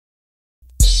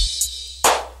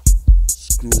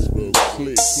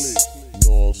click,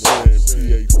 know what I'm saying?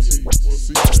 PAT, screwed up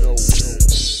click, know what I'm saying?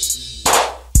 PAT,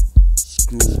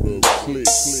 screwed up click, know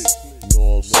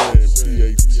what I'm saying? PAT, screwed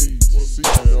up click,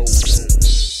 know what I'm saying?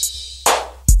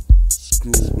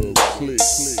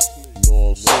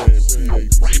 Third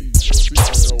coast,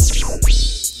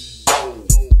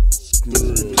 screwed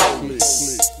up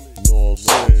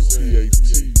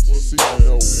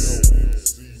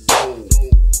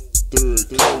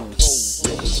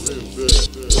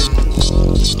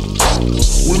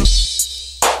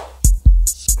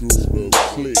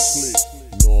click,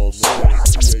 know what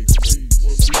I'm saying?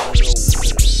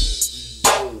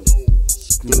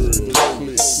 Third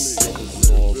click,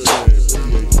 know what I'm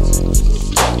saying?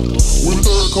 When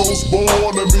third coast born,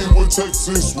 that mean when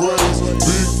Texas raised.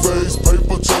 Big face,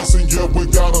 paper chasing, yeah, we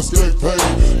gotta stay paid.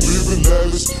 Living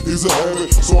lavish is a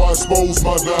habit, so I expose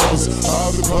my diamonds.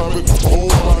 Hide the climate, hold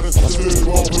mine, steady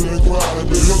bumping and grinding.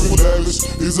 Living lavish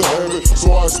is a habit,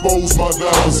 so I expose my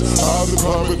diamonds. Hide the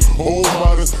climate, hold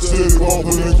mine, steady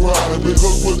bumping and grinding.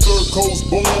 Because when third coast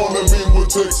born, that mean when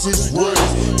Texas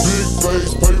raised. Big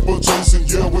face, paper chasing,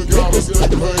 yeah, we gotta stay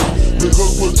paid.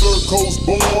 Because when third coast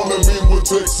born, that mean when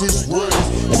Texas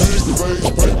raised. Big face,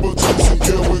 paper chasing,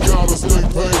 yeah, we gotta stay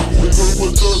paid. Because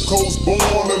when third coast born,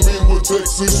 that mean when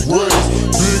Texas raised.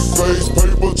 Big face,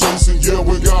 paper chasing, yeah,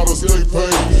 we gotta stay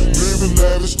paid. Living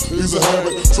lavish is a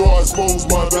habit, so I expose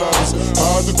my diamonds.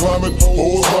 Hide the climate,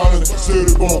 hold mine,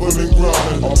 steady bumping and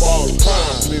grinding. I'm all the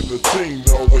time in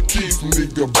Latino, the Keith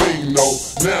nigga Bino.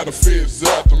 Now the feds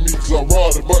after me cause I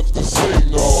brought a bunch of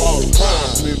casino. All the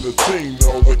time in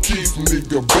Latino, the Keith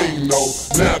nigga Bino.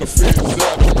 Now the feds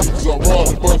after me cause I brought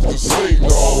a bunch of casino.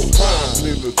 All the time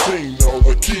in Latino,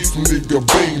 the Keith nigga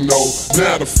Bino.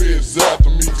 Now the feds after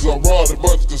me cause I brought a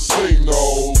bunch of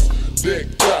casinos.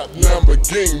 Decked out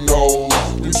Lamborghinos.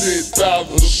 We did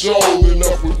thousands of shows, and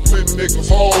up with plenty niggas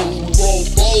hoes. Roll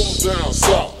bowls down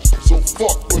south, so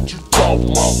fuck what you talking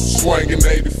about. Swinging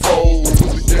 84s,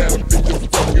 put the gas up in your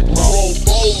fucking mouth. Roll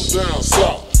bowls down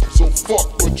south, so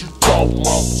fuck what you talking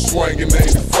about. Swinging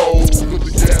 84s, put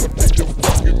the gas up in your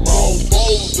fucking mouth.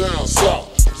 Bowls down south,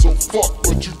 so fuck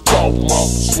what you talking about.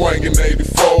 Swinging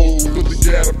 84s, put the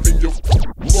gas up in your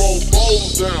roll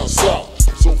bowls down south.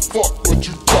 So fuck what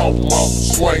you talking about.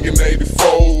 Swinging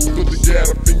 84s, put the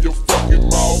gas up in your fucking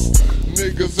mouth.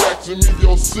 Niggas asking me,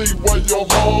 yo, see where your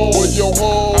home? Where your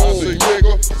home? I say,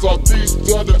 nigga, southeast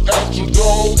of the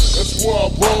Astrodome. That's where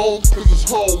I'm wrong, cause it's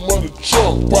home of the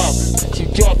trunk poppin'. So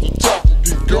drop the top and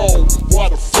get gone, while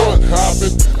the front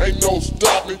hoppin'. Ain't no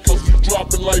stopping, cause we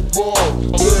dropping like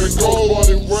bombs. There it goes,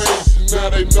 money raised,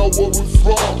 now they know where we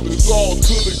from. It's all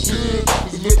to the good,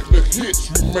 look at the hits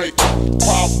we make.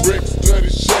 Pop bricks, steady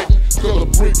shaking, cause the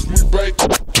bricks we bake.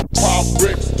 Pop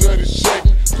bricks, steady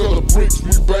shaking, cause the bricks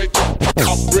we bake.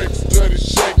 Pop bricks, steady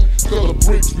shaking, cause the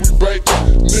bricks we bake.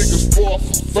 Niggas far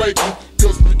from faking,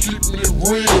 cause we keeping it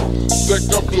real. Stack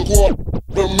up the quarter,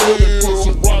 the million, put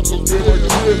some rocks up in the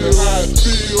million. How it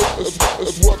feel,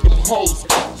 that's what them hoes.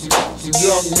 Some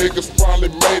young niggas finally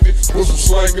made it, with some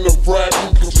slanging and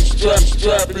rapping, cause some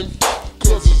strapping.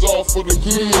 Cause it's all for the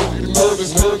good.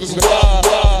 Murders, wild,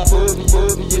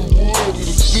 murders and wood.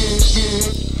 It's good.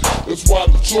 That's why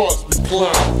the charts be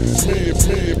climbing. Me and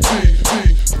P,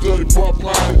 dirty bump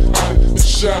lining,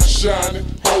 shining,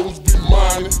 hoes be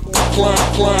mining,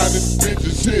 climbing,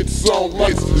 bitches hit song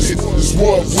like this. It's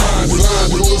what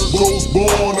When those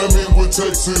born, I mean when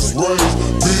Texas raised.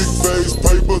 Big face,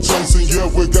 paper chasing, yeah,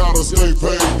 we gotta stay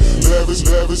paid. Lavish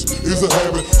is a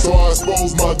habit, so I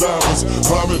expose my diamonds.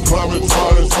 Climbing,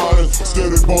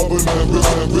 steady bumping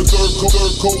and with third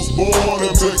coast born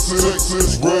in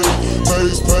Texas raised.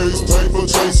 Pays, paper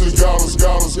chasing, gotta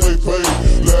stay paid.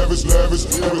 Lavish, so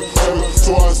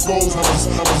I expose my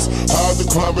diamonds. Hide the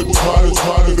climate, they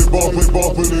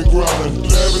bumping and grinding.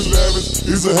 Lavish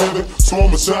is a habit, so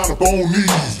I'ma shine up on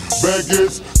these.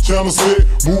 Baguettes, channel set,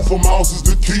 move from houses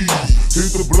to keys.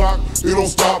 Hit the block, it don't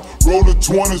stop, rollin'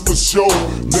 20s for sure.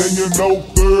 Then you know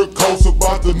third coast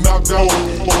about to knock out.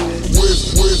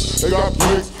 West, they got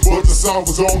flicks, but the south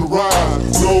is on the ride.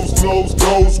 Close,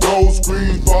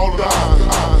 screen, fall down.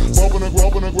 Bumping and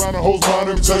grinding, hoes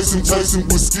minding, chasing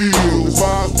with skill.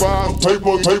 Five,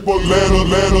 paper,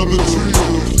 ladder, the tree.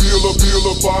 Feel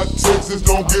about Texas,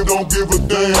 don't give a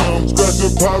damn.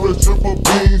 Scratching pirates, triple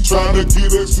beans, trying to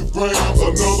get extra grams.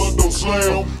 Another no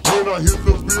slam, when I hit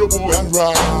the billboard, that's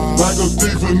right. Like a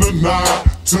thief in the night,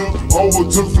 took over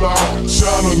to fly,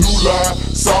 shine a new light.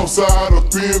 Southside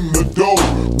up in the door,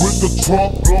 with the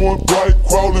trunk blowing bright,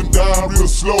 crawling down real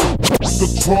slow. With the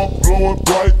trunk blowing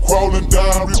bright, crawling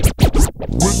down real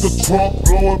with the trunk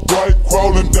blowing bright,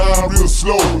 crawling down real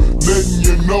slow. Letting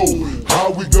you know how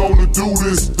how we gonna do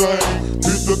this thing.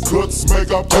 Hit the cuts,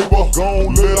 make our paper,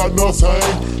 gon' let our nuts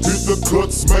hang. Hit the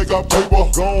cuts, make our paper,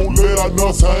 gon' let our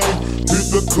nuts hang. Hit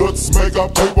the cuts, make our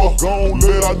paper, gon'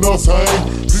 let our nuts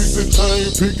hang. Piece and chain,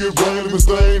 pick it, rain, and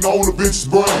stain on the bitch's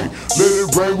brain. Let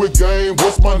it rain with game,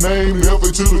 what's my name? F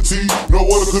to the T, no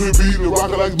other could it be than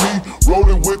rocker like me,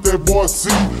 rolling with that boy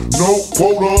C. No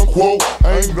quote unquote,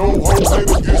 ain't no hoe,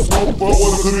 haters get smoked. No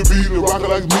other could it be than rocker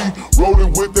like me,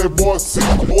 rolling with that boy C.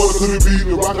 No other could it be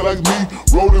than rocker like me,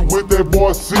 rolling with that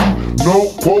boy C.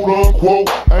 No quote unquote,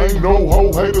 ain't no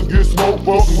hoe, haters get smoked.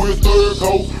 Fucking with third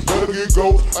coast, let it get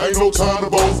ghost. Ain't no time to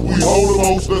boast, we hold the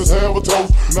most, let's have a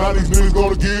toast. Now these niggas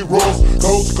gonna get roast.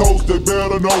 Coast to coast, they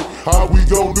better know how we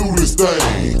gon' do this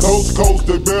thing. Coast to coast,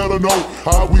 they better know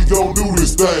how we gon' do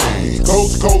this thing.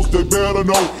 Coast to coast, they better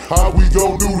know how we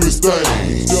gon' do this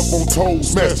thing. Step on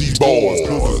toes, smash these boys,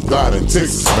 cause it's not in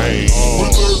Texas, man.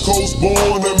 We're third coast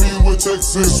born, that mean we're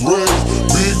Texas raised.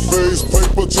 Big face,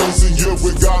 paper chasing, yeah,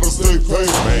 we gotta stay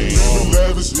paid. Living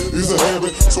lavish is a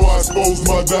habit, so I expose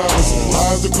my diamonds.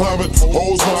 Eyes are climbing,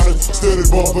 hoes mining, steady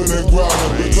bumping and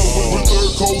grinding. Because when we're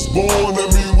third coast born, that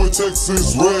mean we're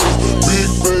Texas raised. Big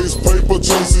face, paper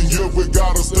chasing, yeah, we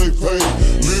gotta stay paid.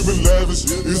 Living lavish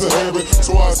is a habit,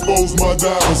 so I expose my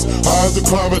diamonds. Eyes are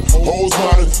climbing, hoes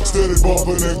mining, steady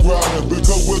bumping and grinding.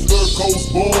 Because we're third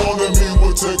coast born, that mean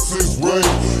we're Texas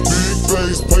raised. Big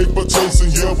face, paper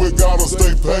chasing, yeah, we gotta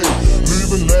stay paid.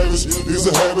 Living lavish is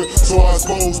a habit, so I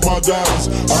expose my diamonds.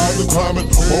 Eyes are climbing,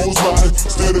 hoes mining,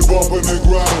 steady bumping and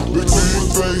grinding. Big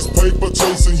face, paper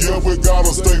chasing, yeah, we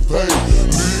gotta stay paid.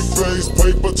 Big face,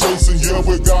 paper chasing, yeah,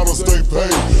 we gotta stay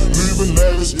paid. Living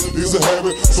lavish is a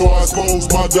habit, so I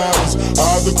expose my diamonds.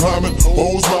 Eyes are climbing,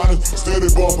 hoes mining, steady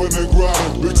bumping and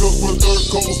grinding. Because we're third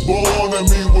coast born, that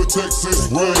mean we're Texas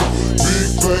raised.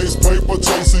 Big face, paper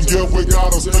chasing, yeah, we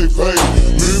gotta stay paid.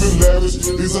 Living lavish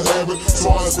is a habit, so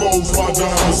I expose my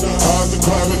diamonds. Eyes are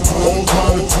climbing, hoes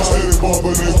mining, steady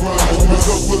bumping and grinding.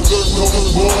 Because we're third coast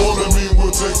born, that mean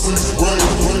we're Texas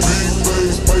raised. Big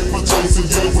face, paper chasing,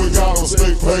 yeah,